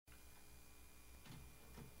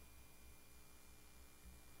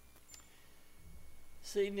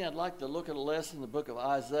This evening I'd like to look at a lesson in the book of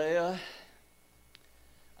Isaiah.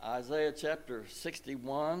 Isaiah chapter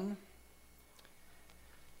 61.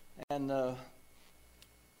 And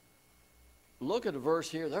look at a verse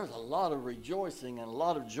here. There's a lot of rejoicing and a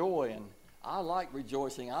lot of joy. And I like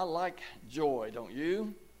rejoicing. I like joy, don't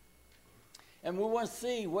you? And we want to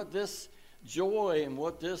see what this joy and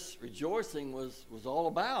what this rejoicing was all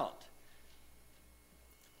about.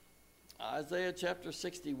 Isaiah chapter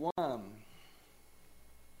 61.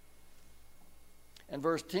 And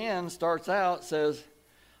verse 10 starts out, says,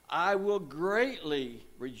 I will greatly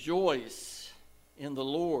rejoice in the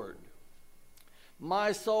Lord.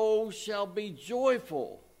 My soul shall be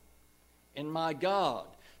joyful in my God.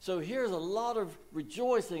 So here's a lot of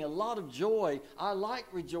rejoicing, a lot of joy. I like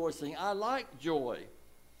rejoicing. I like joy.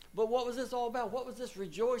 But what was this all about? What was this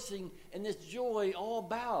rejoicing and this joy all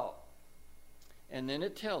about? And then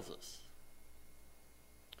it tells us,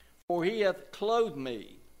 for he hath clothed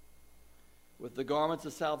me with the garments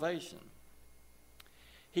of salvation.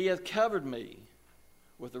 He hath covered me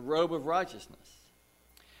with the robe of righteousness.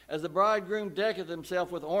 As the bridegroom decketh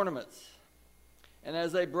himself with ornaments, and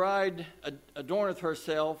as a bride adorneth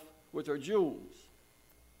herself with her jewels.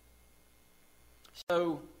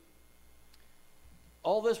 So,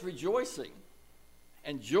 all this rejoicing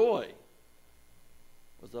and joy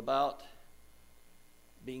was about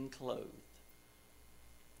being clothed.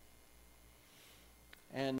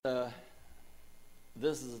 And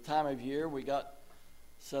this is the time of year we got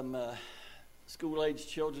some school-age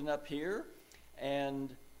children up here,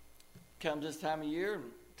 and comes this time of year,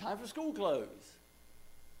 time for school clothes.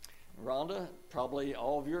 Rhonda, probably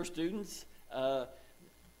all of your students, it's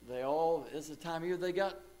the time of year they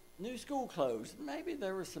got new school clothes. Maybe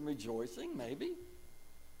there was some rejoicing, maybe.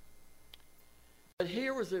 But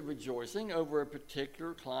here was a rejoicing over a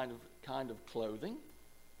particular kind of clothing.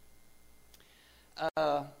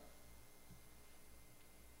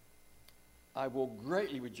 I will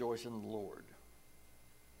greatly rejoice in the Lord.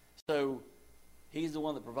 So, he's the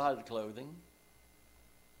one that provided the clothing.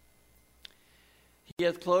 He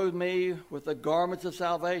hath clothed me with the garments of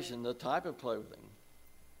salvation, the type of clothing.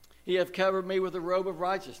 He hath covered me with the robe of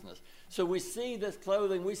righteousness. So we see this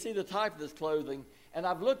clothing, we see the type of this clothing, and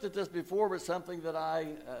I've looked at this before, but something that I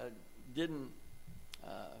didn't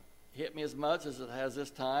hit me as much as it has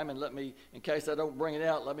this time, and in case I don't bring it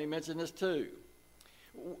out, let me mention this too.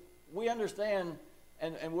 We understand,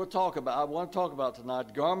 and I want to talk about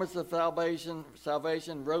tonight, garments of salvation,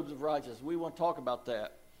 robes of righteousness. We want to talk about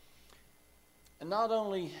that. And not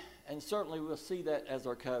only, and certainly we'll see that as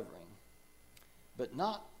our covering, but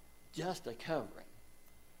not just a covering.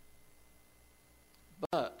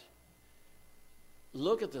 But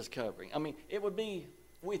look at this covering. I mean, it would be,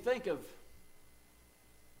 we think of,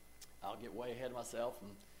 I'll get way ahead of myself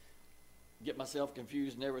and get myself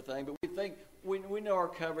confused and everything, but we know our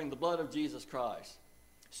covering, the blood of Jesus Christ,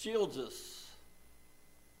 shields us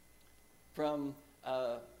from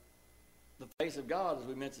the face of God, as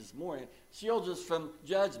we mentioned this morning, shields us from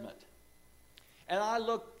judgment. And I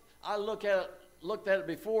looked at it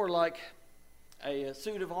before like a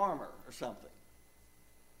suit of armor or something.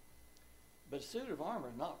 But a suit of armor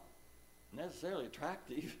is not necessarily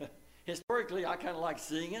attractive. Historically, I kind of like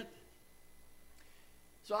seeing it.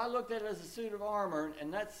 So I looked at it as a suit of armor,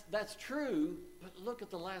 and that's true, but look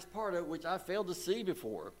at the last part of it, which I failed to see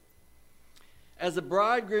before. As the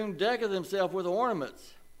bridegroom decketh himself with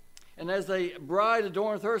ornaments, and as a bride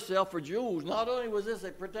adorneth herself for jewels, not only was this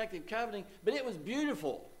a protective covering, but it was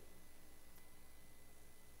beautiful.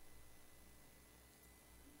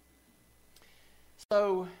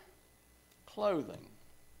 So, clothing.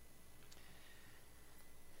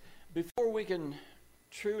 Before we can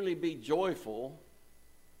truly be joyful,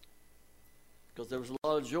 because there was a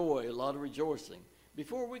lot of joy, a lot of rejoicing.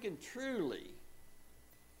 Before we can truly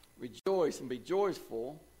rejoice and be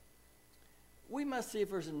joyful, we must see if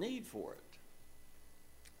there's a need for it.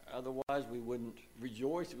 Otherwise, we wouldn't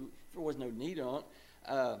rejoice if there was no need on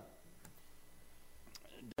it.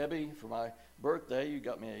 Debbie, for my birthday, you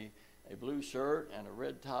got me a blue shirt and a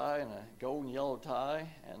red tie and a gold and yellow tie,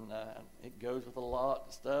 and it goes with a lot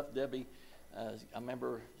of stuff. Debbie, I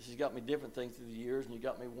remember she's got me different things through the years, and you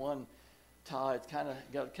got me one tie. It's kind of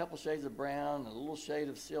got a couple shades of brown, a little shade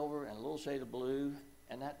of silver, and a little shade of blue.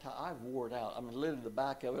 And that tie, I wore it out. I mean, literally the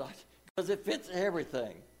back of it, because it fits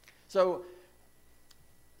everything. So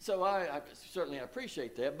I certainly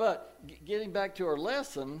appreciate that. But getting back to our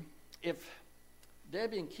lesson, if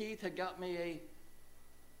Debbie and Keith had got me a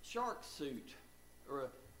shark suit or a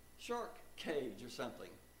shark cage or something,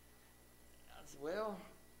 I said, well,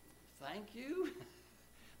 thank you.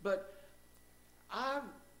 But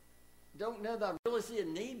don't know that I really see a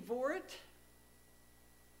need for it.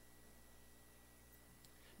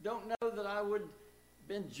 Don't know that I would have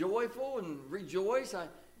been joyful and rejoice. I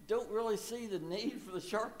don't really see the need for the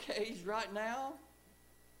shark cage right now.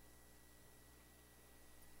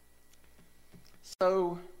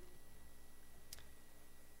 So,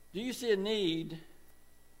 do you see a need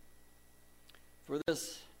for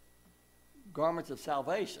this garments of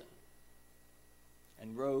salvation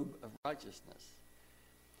and robe of righteousness?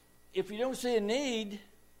 If you don't see a need,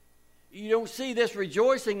 you don't see this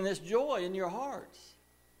rejoicing and this joy in your hearts.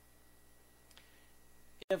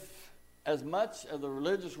 If, as much of the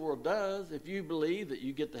religious world does, if you believe that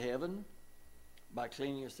you get to heaven by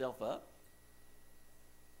cleaning yourself up,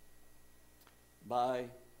 by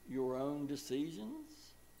your own decisions,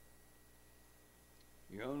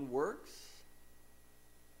 your own works,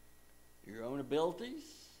 your own abilities,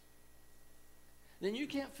 then you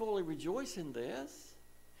can't fully rejoice in this.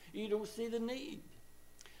 You don't see the need.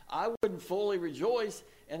 I wouldn't fully rejoice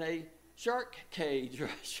in a shark cage or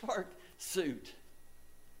a shark suit.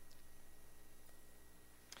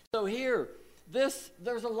 So here, there's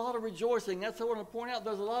a lot of rejoicing. That's what I want to point out.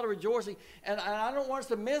 There's a lot of rejoicing. And I don't want us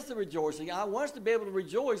to miss the rejoicing. I want us to be able to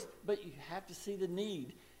rejoice, but you have to see the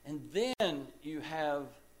need. And then you have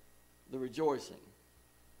the rejoicing.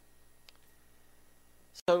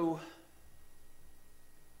 So,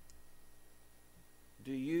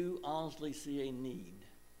 do you honestly see a need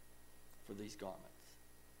for these garments?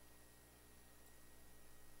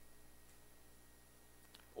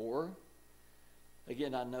 Or,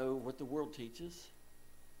 again, I know what the world teaches.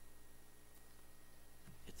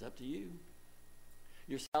 It's up to you.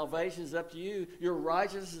 Your salvation is up to you. Your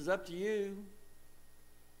righteousness is up to you.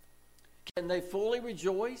 Can they fully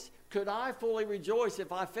rejoice? Could I fully rejoice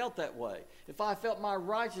if I felt that way? If I felt my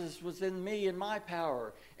righteousness was in me and my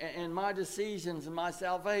power and my decisions and my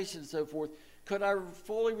salvation and so forth, could I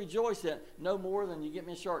fully rejoice in it? No more than you get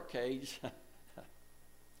me a shark cage for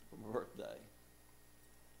my birthday.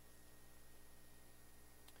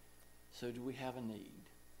 So do we have a need?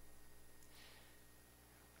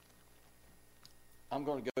 I'm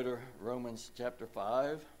going to go to Romans chapter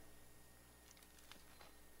 5.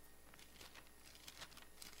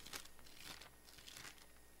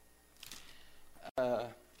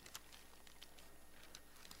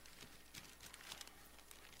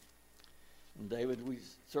 And David, we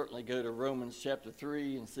certainly go to Romans chapter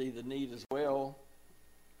 3 and see the need as well.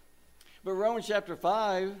 But Romans chapter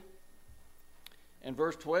 5 and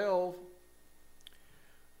verse 12,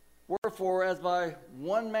 wherefore as by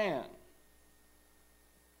one man,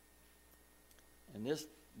 and this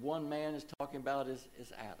one man is talking about is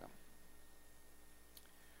Adam.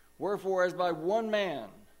 Wherefore as by one man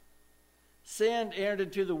sin entered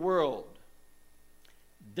into the world,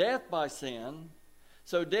 death by sin,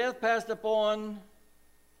 so death passed upon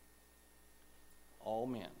all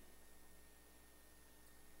men,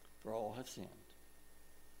 for all have sinned.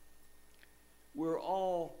 We're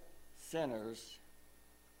all sinners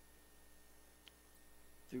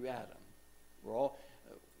through Adam. We're all,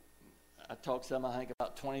 I talked some, I think,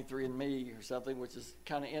 about 23andMe or something, which is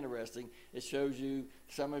kind of interesting. It shows you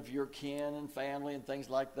some of your kin and family and things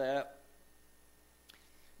like that.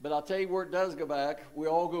 But I'll tell you where it does go back. We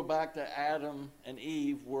all go back to Adam and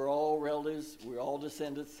Eve. We're all relatives. We're all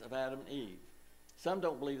descendants of Adam and Eve. Some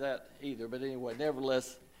don't believe that either. But anyway,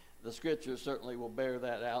 nevertheless, the scriptures certainly will bear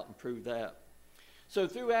that out and prove that. So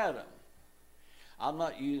through Adam, I'm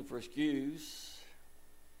not using for excuse.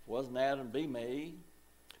 Wasn't Adam, be me.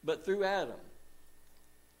 But through Adam,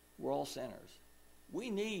 we're all sinners. We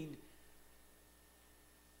need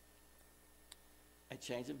a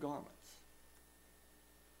change of garments.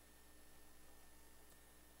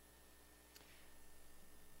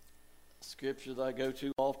 Scripture that I go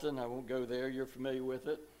to often, I won't go there, you're familiar with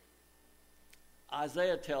it.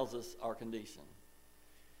 Isaiah tells us our condition.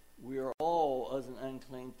 We are all as an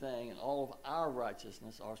unclean thing, and all of our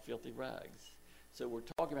righteousness are filthy rags. So we're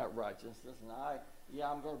talking about righteousness, and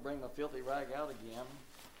I'm going to bring my filthy rag out again.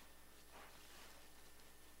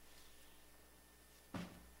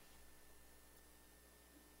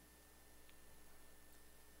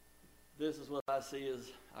 This is what I see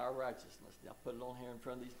as our righteousness. I'll put it on here in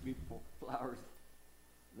front of these beautiful flowers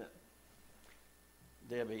that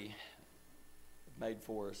Debbie made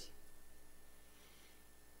for us.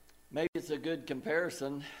 Maybe it's a good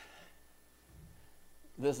comparison.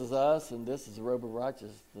 This is us, and this is the robe of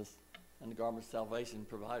righteousness and the garment of salvation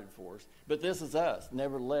provided for us. But this is us,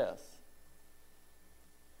 nevertheless.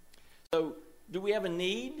 So, do we have a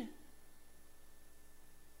need?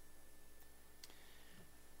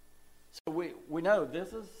 So we know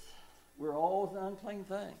we're all an unclean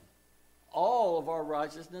thing. all of our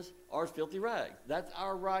righteousness are as filthy rags. That's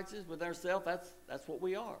our righteousness with ourselves. That's what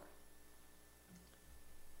we are.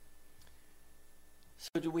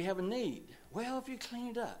 So do we have a need? Well, if you clean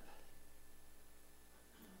it up.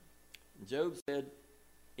 Job said,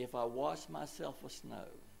 if I wash myself with snow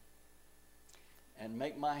and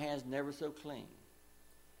make my hands never so clean,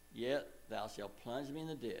 yet thou shalt plunge me in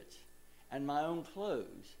the ditch, and my own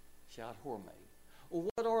clothes shalt whore me. Well,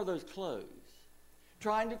 what are those clothes?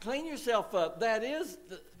 Trying to clean yourself up. That is,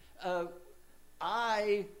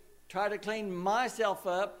 I try to clean myself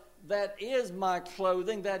up. That is my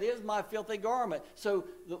clothing. That is my filthy garment. So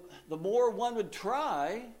the more one would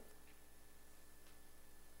try,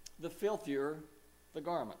 the filthier the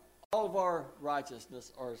garment. All of our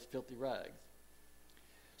righteousness are as filthy rags.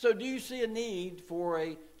 So do you see a need for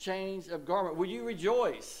a change of garment? Will you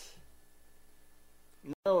rejoice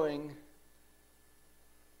knowing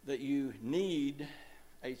that you need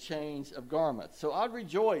a change of garments? So I'd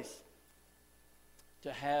rejoice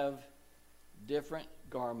to have different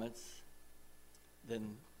garments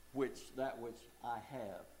than that which I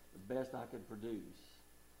have, the best I could produce.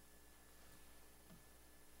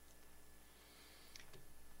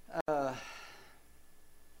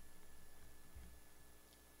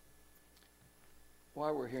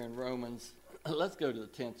 While we're here in Romans, let's go to the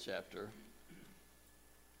 10th chapter.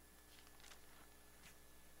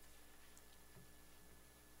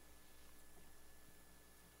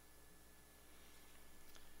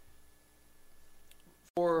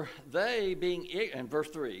 For they being in verse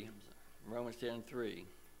 3, Romans 10:3.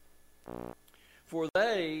 For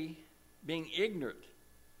they being ignorant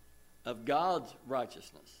of God's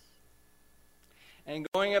righteousness, and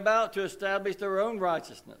going about to establish their own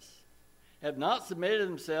righteousness, have not submitted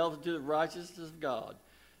themselves to the righteousness of God.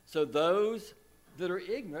 So those that are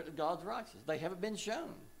ignorant of God's righteousness, they haven't been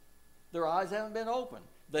shown. Their eyes haven't been opened.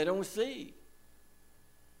 They don't see.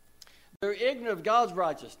 They're ignorant of God's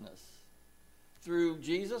righteousness through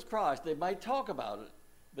Jesus Christ. They might talk about it,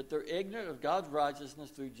 but they're ignorant of God's righteousness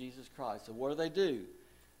through Jesus Christ. So what do?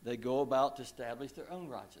 They go about to establish their own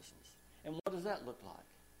righteousness. And what does that look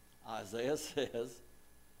like? Isaiah says,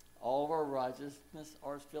 all of our righteousness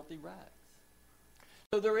are as filthy rags.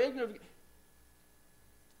 So they're ignorant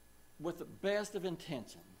with the best of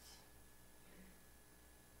intentions.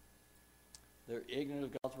 They're ignorant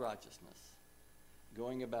of God's righteousness,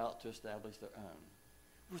 going about to establish their own.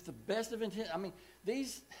 With the best of intentions. I mean,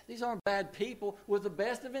 these aren't bad people with the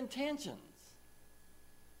best of intentions.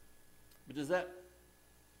 But does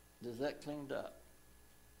that clean it up?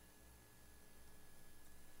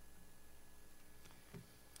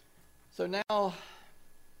 So now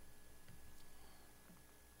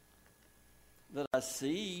that I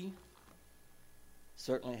see,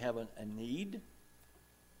 certainly have a need,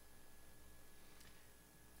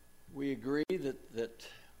 we agree that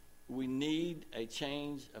we need a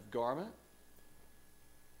change of garment.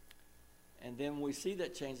 And then when we see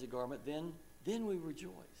that change of garment, then we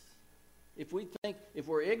rejoice. If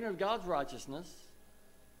we're ignorant of God's righteousness,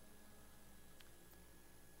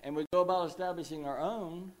 and we go about establishing our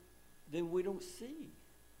own, then we don't see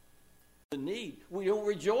the need. We don't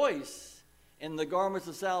rejoice in the garments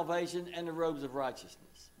of salvation and the robes of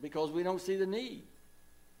righteousness because we don't see the need.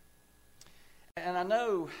 And I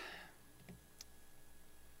know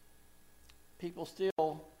people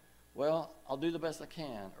still, well, I'll do the best I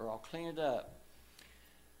can, or I'll clean it up.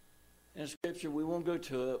 In Scripture, we won't go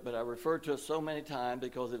to it, but I refer to it so many times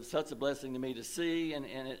because it's such a blessing to me to see, and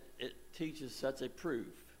it teaches such a proof.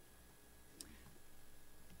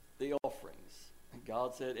 The offerings.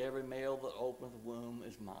 God said, every male that openeth the womb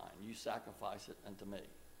is mine. You sacrifice it unto me.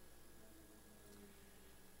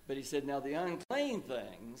 But he said, now the unclean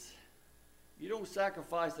things, you don't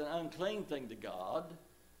sacrifice an unclean thing to God.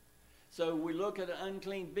 So we look at an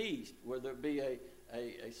unclean beast, whether it be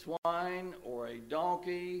a swine or a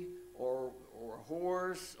donkey or a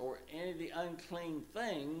horse or any of the unclean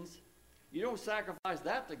things. You don't sacrifice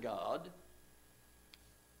that to God.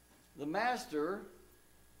 The master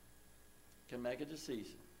can make a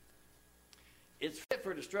decision. It's fit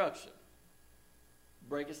for destruction.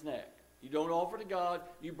 Break its neck. You don't offer to God,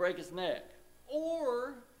 you break its neck.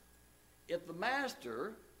 Or, if the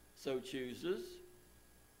master so chooses,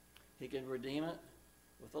 he can redeem it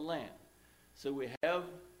with a lamb. So we have,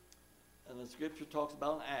 and the Scripture talks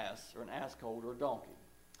about an ass, or an ass colt, or a donkey.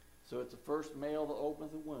 So it's the first male that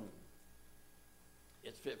opens the womb.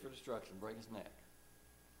 It's fit for destruction. Break its neck.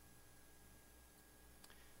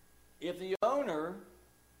 If the owner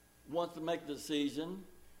wants to make the decision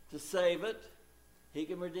to save it, he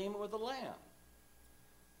can redeem it with a lamb.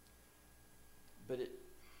 But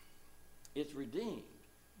it's redeemed.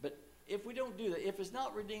 But if we don't do that, if it's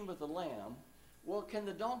not redeemed with a lamb, well, can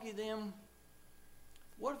the donkey then,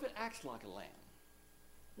 what if it acts like a lamb?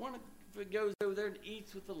 What if it goes over there and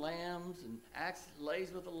eats with the lambs and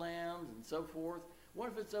lays with the lambs and so forth? What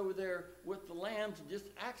if it's over there with the lambs and just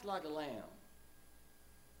acts like a lamb?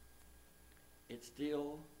 It's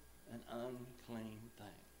still an unclean thing,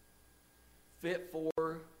 fit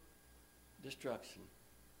for destruction,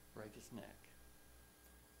 break its neck,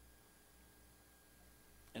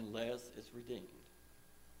 unless it's redeemed.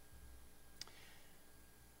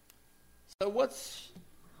 So what's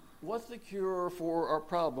the cure for our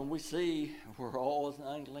problem? We see we're all as an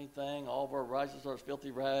unclean thing. All of our righteousness are as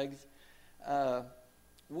filthy rags.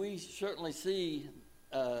 We certainly see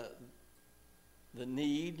the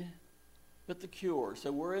need, but the cure.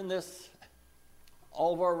 So we're in this.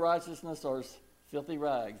 All of our righteousness are as filthy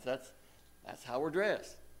rags. That's how we're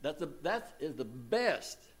dressed. That is the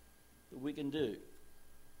best that we can do.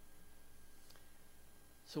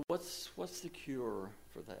 So what's the cure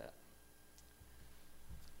for that?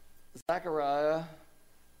 Zechariah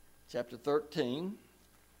chapter 13.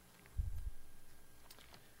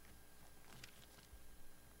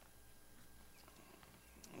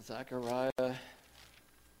 Zechariah,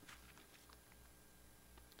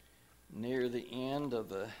 near the end of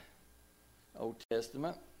the Old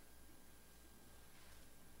Testament.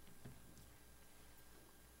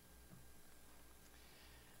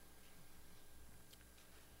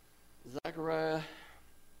 Zechariah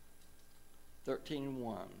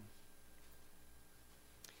 13:1.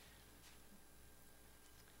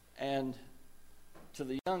 And to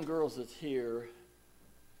the young girls that's here,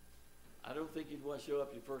 I don't think you'd want to show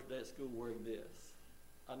up your first day at school wearing this.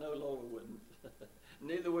 I know Lola wouldn't.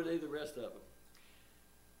 Neither would the rest of them.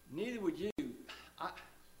 Neither would you. I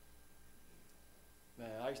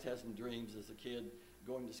used to have some dreams as a kid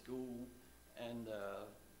going to school and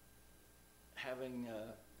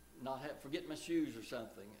forgetting my shoes or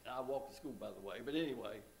something. I walked to school, by the way. But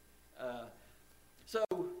anyway, so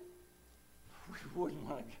we wouldn't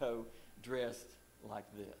want to go dressed like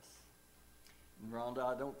this. And Rhonda,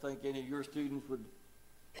 I don't think any of your students would,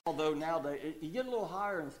 although nowadays, you get a little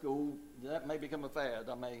higher in school, that may become a fad.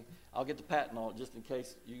 I'll get the patent on it just in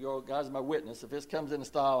case you guys are my witness. If this comes in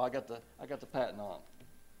style, I got the patent on it.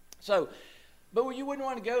 So, but you wouldn't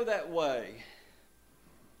want to go that way.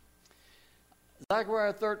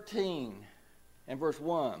 Zechariah 13 and verse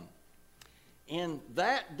 1. In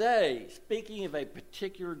that day, speaking of a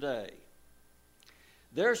particular day,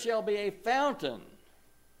 there shall be a fountain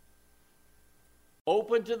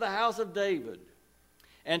open to the house of David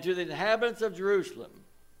and to the inhabitants of Jerusalem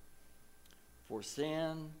for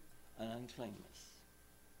sin and uncleanness.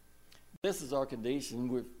 This is our condition.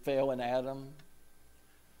 We fell in Adam.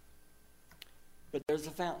 But there's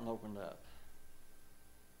a fountain opened up.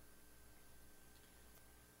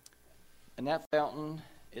 And that fountain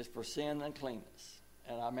is for sin and uncleanness.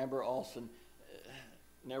 And I remember Austin,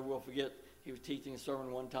 never will forget, he was teaching a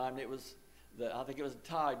sermon one time. I think it was a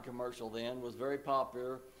Tide commercial then, was very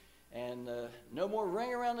popular. And no more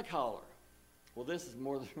ring around the collar. Well, this is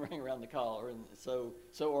more than ring around the collar. And so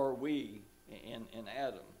are we in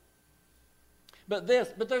Adam. But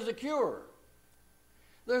there's a cure.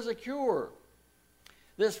 There's a cure.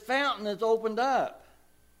 This fountain is opened up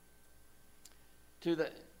to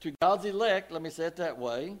God's elect. Let me say it that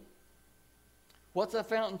way. What's that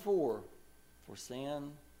fountain for? For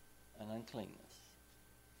sin and uncleanness.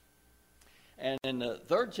 And in the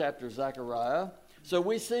 3rd chapter of Zechariah, so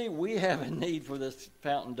we see we have a need for this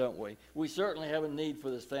fountain, don't we? We certainly have a need for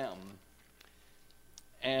this fountain.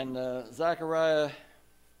 And Zechariah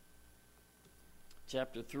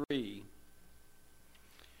chapter 3.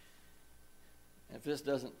 If this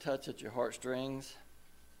doesn't touch at your heartstrings,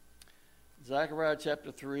 Zechariah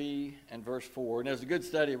chapter 3 and verse 4. And there's a good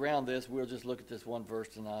study around this. We'll just look at this one verse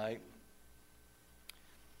tonight.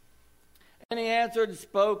 And he answered and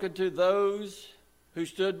spoke unto those who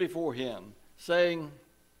stood before him, saying,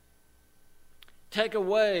 Take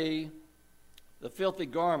away the filthy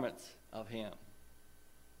garments of him.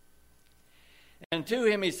 And to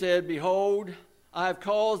him he said, Behold, I have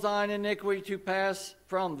caused thine iniquity to pass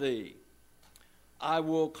from thee. I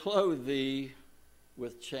will clothe thee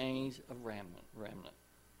with chains of raiment.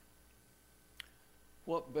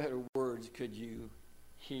 What better words could you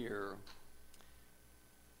hear?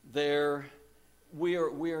 There, we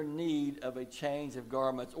are in need of a change of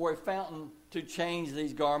garments, or a fountain to change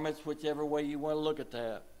these garments, whichever way you want to look at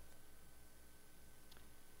that.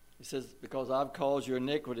 He says, because I've caused your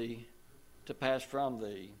iniquity to pass from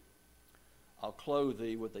thee, I'll clothe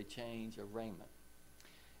thee with a change of raiment.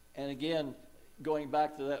 And again, going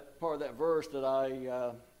back to that part of that verse that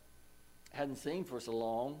I hadn't seen for so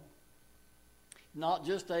long. Not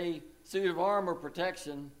just a suit of armor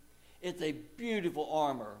protection, it's a beautiful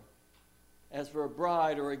armor as for a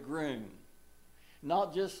bride or a groom.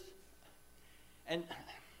 Not just, and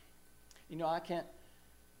I can't,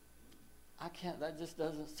 that just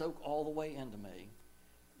doesn't soak all the way into me.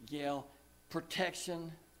 Yeah,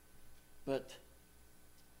 protection, but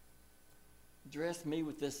dress me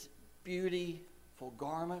with this beautiful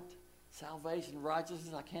garment, salvation,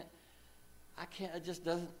 righteousness. I can't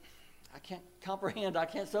comprehend. I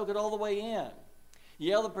can't soak it all the way in.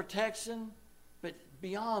 Yeah, the protection, but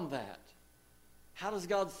beyond that, how does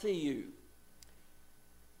God see you?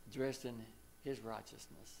 Dressed in his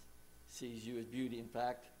righteousness. Sees you as beauty. In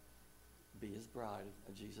fact, be his bride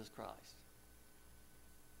of Jesus Christ.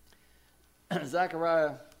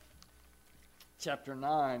 Zechariah chapter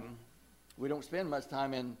 9. We don't spend much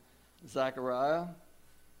time in Zechariah.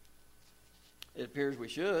 It appears we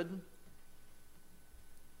should.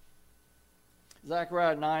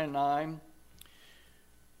 Zechariah 9:9.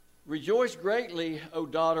 Rejoice greatly, O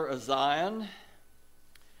daughter of Zion.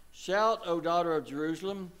 Shout, O daughter of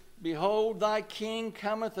Jerusalem. Behold, thy king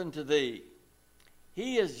cometh unto thee.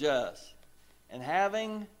 He is just and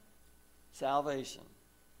having salvation.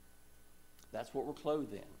 That's what we're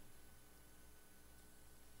clothed in.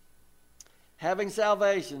 Having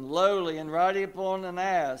salvation, lowly and riding upon an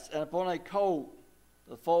ass, and upon a colt,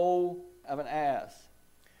 the foal of an ass.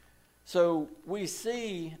 So we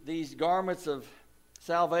see these garments of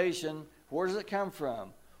salvation. Where does it come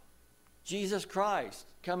from? Jesus Christ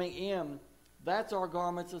coming in. That's our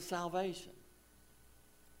garments of salvation.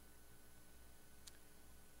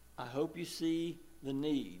 I hope you see the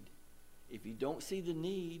need. If you don't see the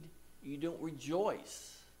need, you don't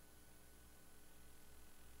rejoice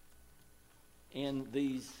in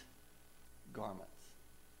these garments.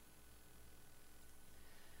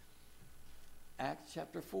 Acts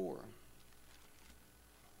chapter 4.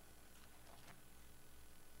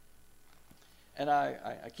 And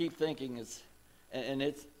I keep thinking it's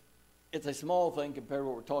a small thing compared to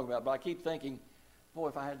what we're talking about, but I keep thinking, boy,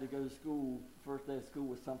 if I had to go to school, first day of school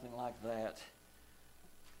with something like that,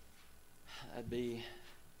 that'd be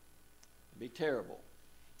terrible.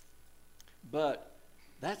 But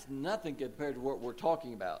that's nothing compared to what we're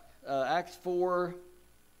talking about. Acts 4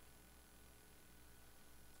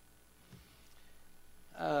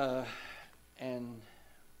 and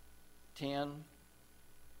 10.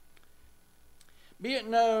 Be it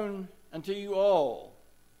known unto you all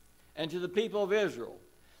and to the people of Israel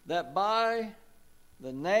that by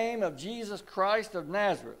the name of Jesus Christ of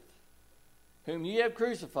Nazareth, whom ye have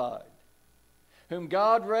crucified, whom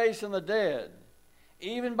God raised from the dead,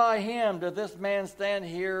 even by him doth this man stand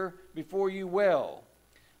here before you well.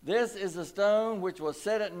 This is the stone which was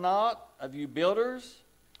set at naught of you builders,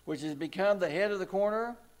 which has become the head of the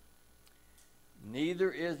corner.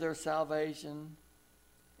 Neither is there salvation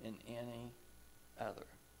in any other.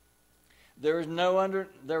 There is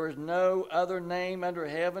no other name under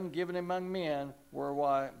heaven given among men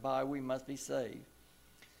whereby we must be saved.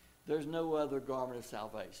 There's no other garment of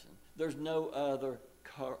salvation. There's no other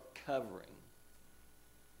covering.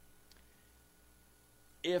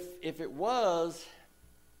 If it was,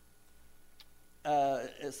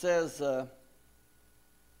 it says,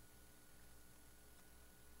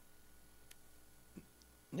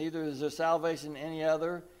 neither is there salvation in any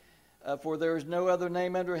other, for there is no other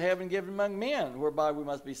name under heaven given among men whereby we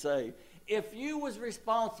must be saved. If you was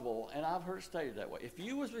responsible, and I've heard it stated that way, if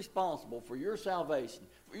you was responsible for your salvation,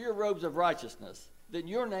 for your robes of righteousness, then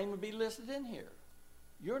your name would be listed in here.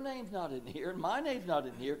 Your name's not in here, and my name's not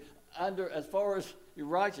in here as far as your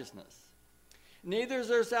righteousness. Neither is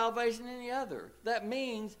there salvation in any other. That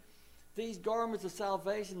means these garments of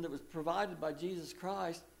salvation that was provided by Jesus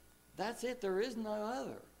Christ, that's it. There is no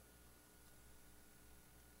other.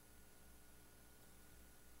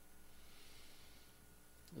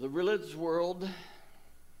 The religious world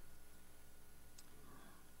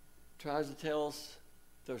tries to tell us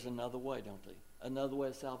there's another way, don't they? Another way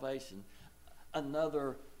of salvation.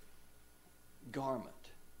 Another garment,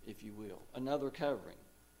 if you will. Another covering.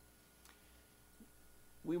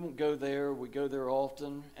 We won't go there. We go there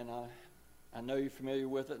often, and I know you're familiar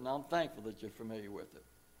with it, and I'm thankful that you're familiar with it.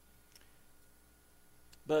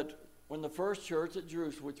 But when the first church at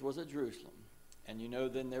Jerusalem, which was at Jerusalem, and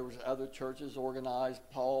then there was other churches organized.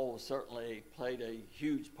 Paul certainly played a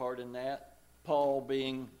huge part in that. Paul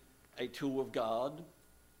being a tool of God.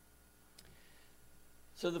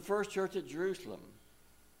 So the first church at Jerusalem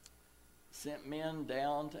sent men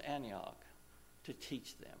down to Antioch to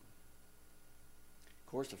teach them. Of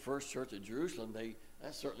course, the first church at Jerusalem,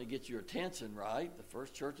 that certainly gets your attention, right? The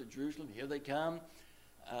first church at Jerusalem, here they come.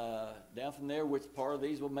 Down from there, which part of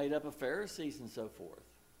these were made up of Pharisees and so forth.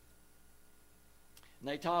 And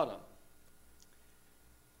they taught them,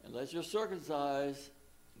 unless you're circumcised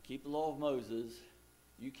and keep the law of Moses,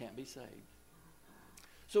 you can't be saved.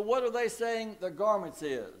 So what are they saying their garments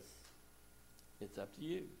is? It's up to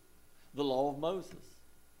you. The law of Moses.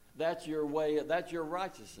 That's your way, that's your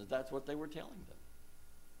righteousness. That's what they were telling them.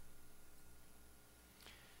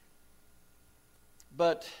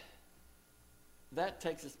 But that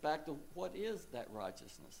takes us back to what is that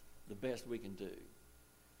righteousness? The best we can do.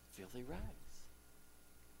 Filthy rags.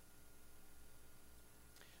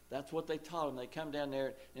 That's what they taught them. They come down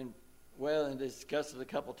there and discussed it a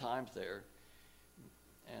couple times there.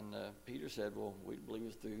 And Peter said, well, we believe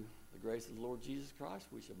it's through the grace of the Lord Jesus Christ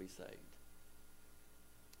we shall be saved.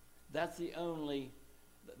 That's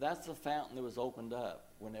the fountain that was opened up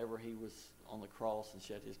whenever he was on the cross and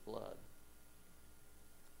shed his blood.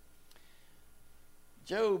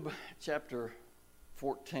 Job chapter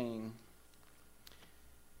 14,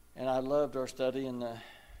 and I loved our study in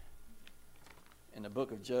the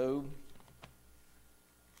book of Job.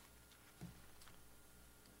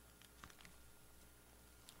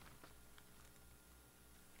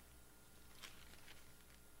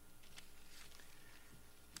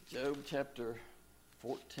 Job chapter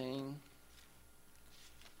 14.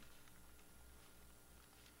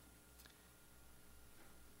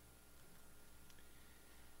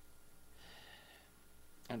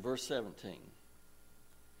 And verse 17.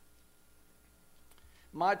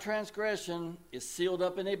 My transgression is sealed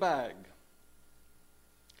up in a bag,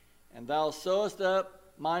 and thou sewest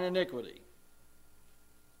up mine iniquity.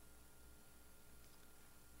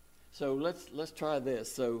 So let's try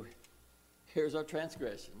this. So here's our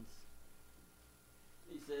transgressions.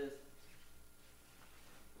 He says,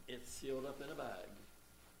 it's sealed up in a bag.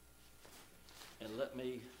 And let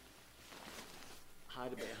me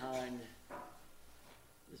hide it behind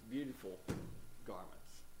this beautiful garments.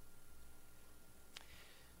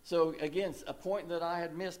 So again, a point that I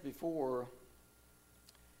had missed before.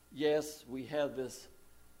 Yes, we have this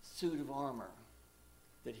suit of armor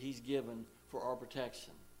that he's given for our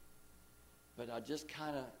protection. But I just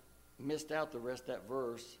kind of missed out the rest of that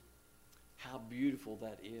verse, how beautiful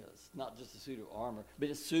that is. Not just a suit of armor, but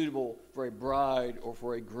it's suitable for a bride or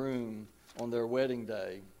for a groom on their wedding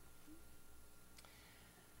day.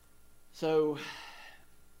 So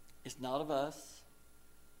it's not of us.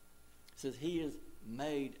 It says he is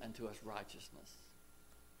made unto us righteousness.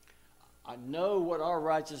 I know what our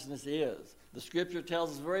righteousness is. The scripture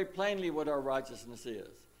tells us very plainly what our righteousness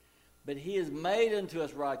is. But he is made unto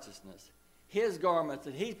us righteousness. His garments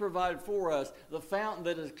that he's provided for us, the fountain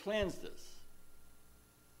that has cleansed us.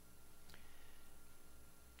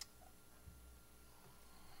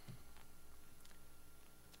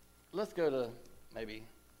 Let's go to maybe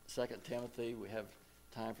 2 Timothy. We have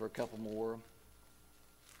time for a couple more.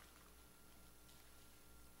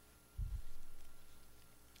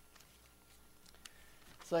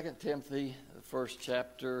 Second Timothy, the first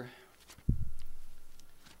chapter.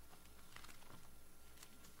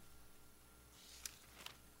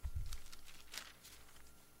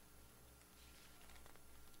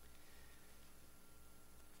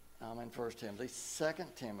 I'm in 1 Timothy. 2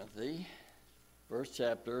 Timothy, first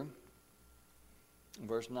chapter,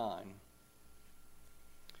 verse 9.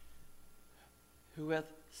 Who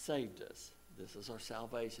hath saved us? This is our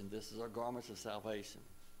salvation. This is our garments of salvation.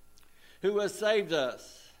 Who has saved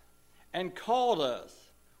us and called us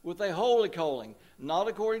with a holy calling, not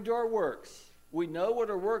according to our works. We know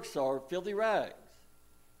what our works are, filthy rags.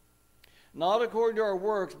 Not according to our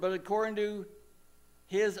works, but according to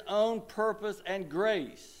his own purpose and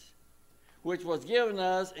grace, which was given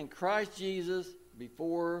us in Christ Jesus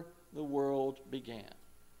before the world began.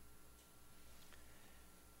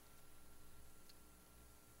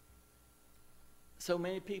 So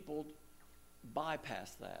many people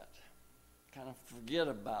bypass that, kind of forget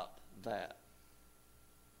about that.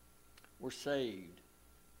 We're saved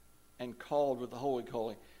and called with the holy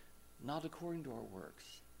calling, not according to our works,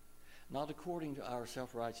 not according to our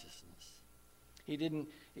self-righteousness.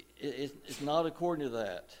 It's not according to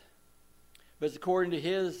that, but it's according to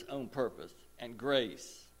his own purpose and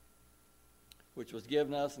grace, which was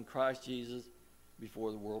given us in Christ Jesus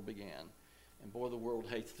before the world began. And boy, the world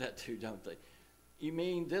hates that too, don't they? You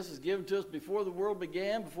mean this was given to us before the world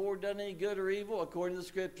began, before we'd done any good or evil? According to the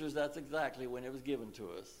scriptures, that's exactly when it was given to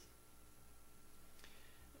us.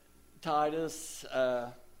 Titus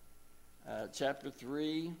chapter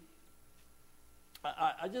 3.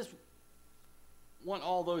 I just want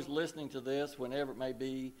all those listening to this, whenever it may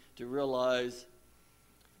be, to realize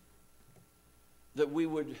that we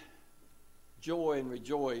would joy and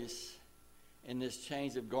rejoice in this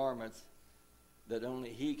change of garments that only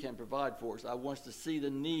He can provide for us. I want us to see the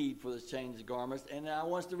need for this change of garments, and I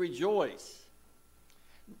want us to rejoice.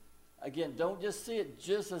 Again, don't just see it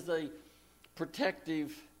just as a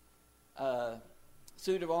protective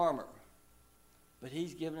suit of armor, but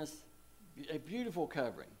He's given us a beautiful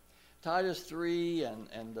covering. Titus 3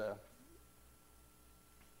 and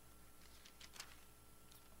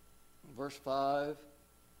verse 5.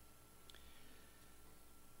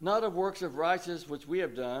 Not of works of righteousness which we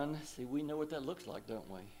have done. See, we know what that looks like, don't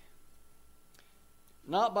we?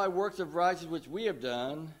 Not by works of righteousness which we have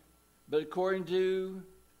done, but according to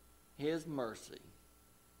His mercy.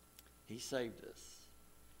 He saved us.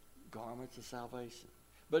 Garments of salvation.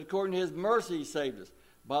 But according to His mercy He saved us.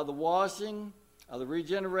 By the washing of the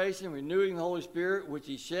regeneration, renewing the Holy Spirit, which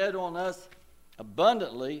He shed on us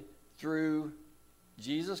abundantly through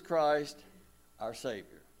Jesus Christ, our Savior.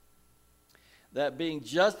 That being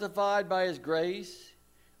justified by His grace,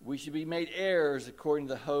 we should be made heirs according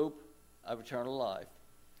to the hope of eternal life.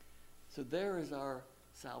 So there is our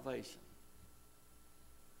salvation.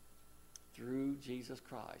 Through Jesus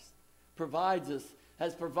Christ.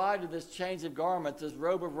 Has provided this change of garments, this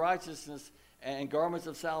robe of righteousness and garments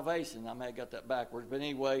of salvation. I may have got that backwards, but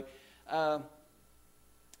anyway,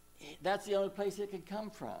 that's the only place it can come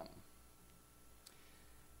from.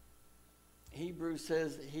 Hebrews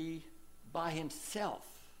says He, by Himself,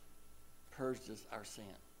 purged us our sins.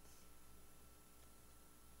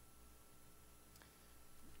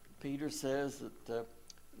 Peter says that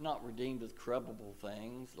not redeemed with corruptible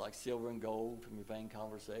things like silver and gold from your vain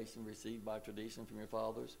conversation received by tradition from your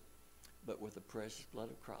fathers, but with the precious blood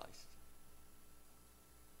of Christ.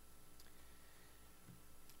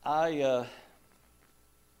 I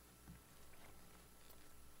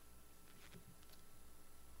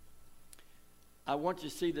want you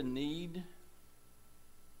to see the need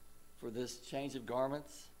for this change of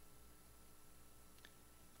garments.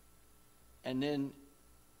 And then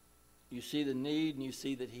you see the need, and you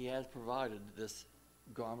see that He has provided this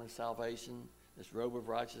garment of salvation, this robe of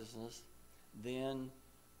righteousness. Then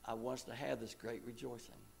I want us to have this great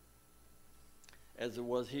rejoicing, as it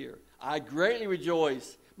was here. I greatly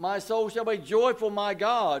rejoice. My soul shall be joyful, my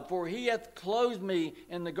God, for He hath clothed me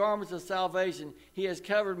in the garments of salvation. He has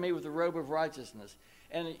covered me with the robe of righteousness.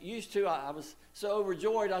 And it used to, I was so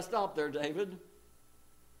overjoyed, I stopped there, David.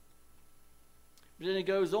 But then it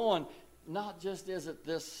goes on. Not just is it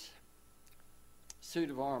this suit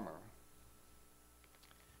of armor,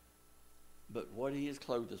 but what He has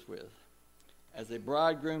clothed us with. As a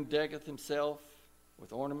bridegroom decketh himself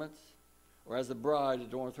with ornaments, or as a bride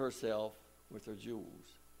adorneth herself with her jewels.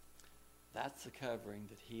 That's the covering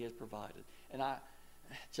that He has provided. And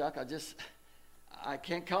Chuck, I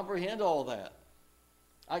can't comprehend all that.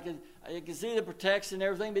 I can see the protection and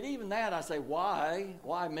everything, but even that I say, why?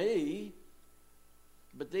 Why me?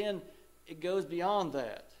 But then it goes beyond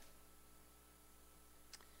that.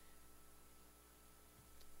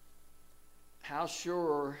 How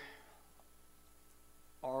sure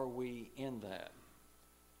are we in that?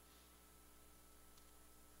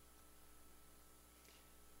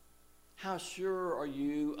 How sure are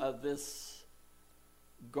you of this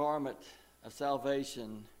garment of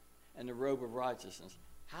salvation and the robe of righteousness?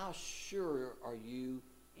 How sure are you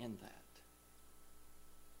in that?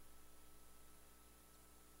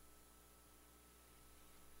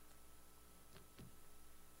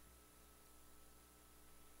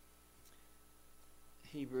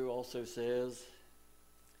 Hebrew also says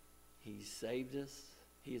He saved us.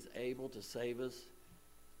 He is able to save us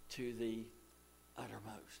to the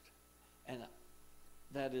uttermost. And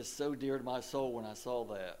that is so dear to my soul when I saw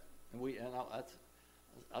that.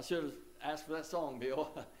 I should have asked for that song, Bill.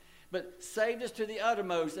 But saved us to the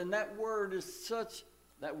uttermost. And that word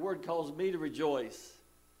calls me to rejoice.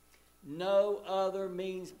 No other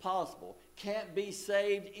means possible. Can't be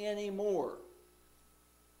saved anymore.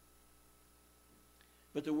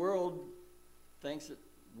 But the world thinks that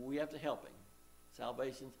we have to help Him.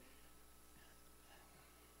 Salvation.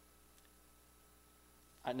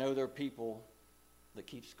 I know there are people that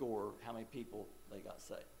keep score how many people they got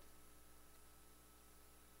saved.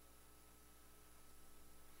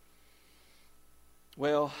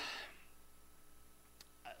 Well,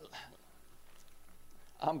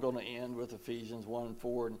 I'm going to end with Ephesians 1 and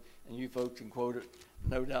 4, and you folks can quote it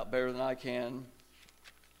no doubt better than I can.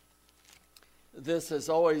 This has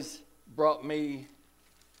always brought me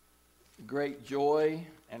great joy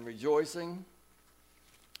and rejoicing.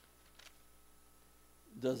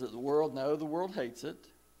 Does it the world? No, the world hates it.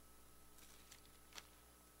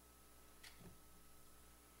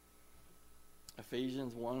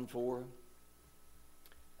 Ephesians 1:4.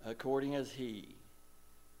 According as he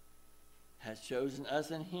has chosen us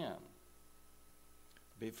in him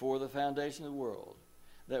before the foundation of the world,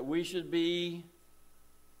 that we should be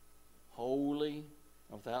holy,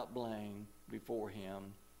 without blame, before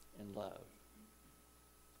him in love.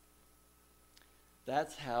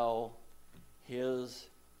 That's how his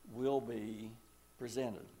will be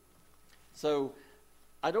presented. So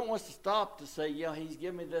I don't want us to stop to say, yeah, he's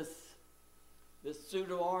given me this suit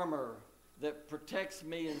of armor that protects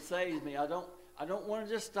me and saves me. I don't want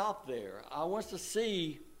to just stop there. I want us to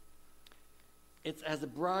see it's as the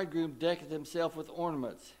bridegroom decketh himself with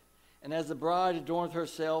ornaments, and as the bride adorneth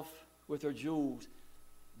herself with her jewels.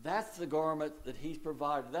 That's the garment that he's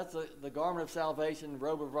provided. That's the garment of salvation, the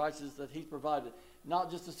robe of righteousness that he's provided. Not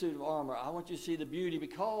just a suit of armor. I want you to see the beauty,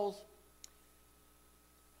 because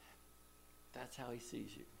that's how he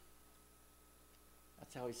sees you.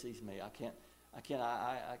 That's how he sees me.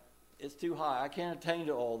 It's too high. I can't attain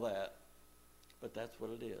to all that. But that's what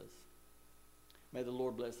it is. May the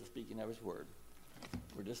Lord bless the speaking of his word.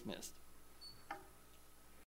 We're dismissed.